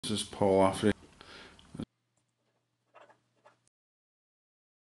just pull off it.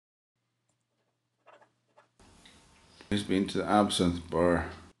 He's been to the Absinthe Bar.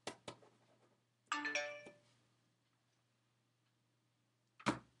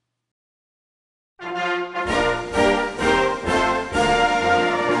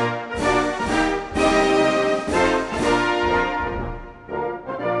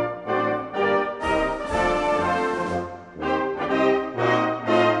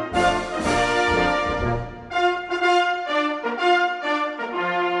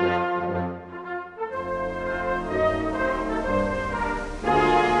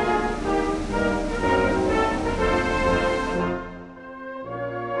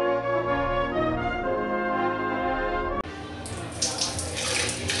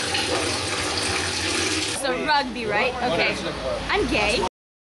 So rugby, right? Okay. I'm gay.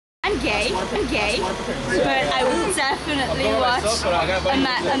 I'm gay. I'm gay. But I would definitely watch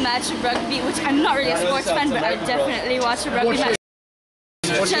a match of rugby, which I'm not really a sports fan, but I would definitely watch a rugby match.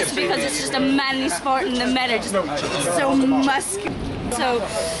 Just because it's just a manly sport and the men are just so muscular, so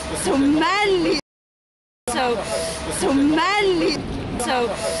manly, so manly,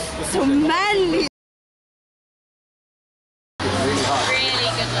 so manly. Really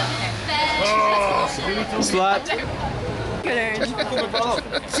good looking. Slut.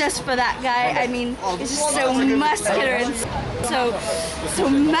 Just for that guy, I mean, it's just so muscular and so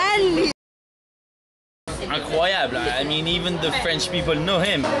manly. Incroyable. I mean, even the French people know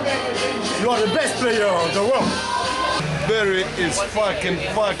him. You are the best player in the world. Barry is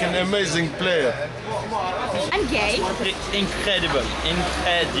fucking amazing player. I'm gay. Incredible.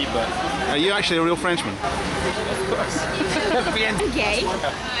 Incredible. Are you actually a real Frenchman? I'm gay.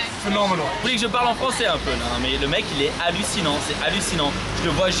 Phenomenal. Vous voulez que je parle en français un peu, non, mais le mec il est hallucinant, c'est hallucinant. Je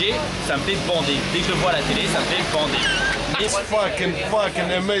le vois G, ça me fait bander. Dès que je le vois à la télé, ça me fait bander. He's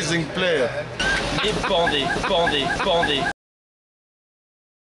fucking amazing player. Et bander.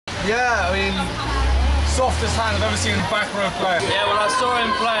 Yeah, I mean, softest hand I've ever seen a back row player. Yeah, well I saw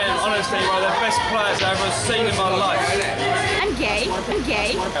him play and honestly one of the best players I've ever seen in my life. I'm gay. I'm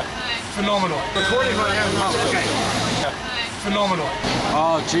gay. Phenomenal. Recording right now. Okay. Phenomenal.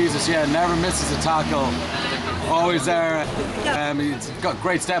 Oh Jesus, yeah, never misses a tackle. Always there. He's got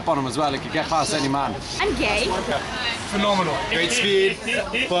great step on him as well. He could get past any man. I'm gay. Phenomenal. Great speed,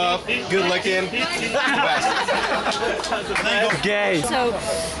 buff, good looking. Gay. So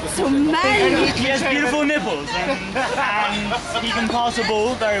manly. He has beautiful nipples and he can pass a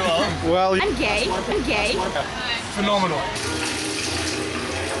ball very well. Well, I'm gay. I'm gay. Phenomenal.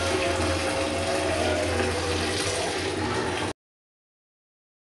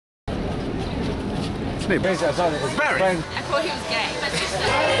 Barry. I thought he was gay.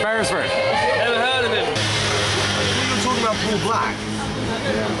 Beresford. Never heard of him. You were talking about Paul Black.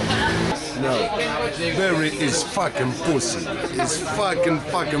 no. Barry is fucking pussy. He's fucking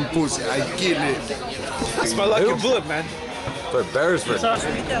pussy. I get it. That's my lucky bullet, man. Sorry, Beresford. No,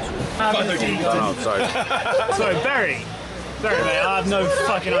 sorry. sorry, Barry. Barry, mate, I have no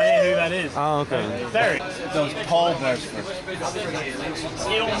fucking idea who that is. Oh, okay. Barry. That was Paul Beresford.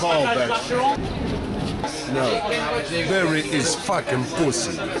 Paul Beresford. No. Barry is fucking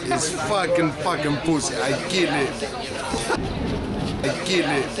pussy. He's fucking pussy. I get it. I get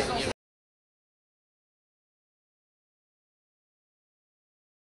it.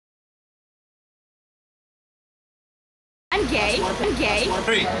 I'm gay. I'm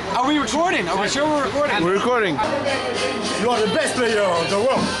gay. Are we recording? Are we sure we're recording? We're recording. You are the best player in the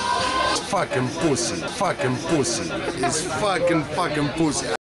world. Fucking pussy. Fucking pussy. He's fucking pussy.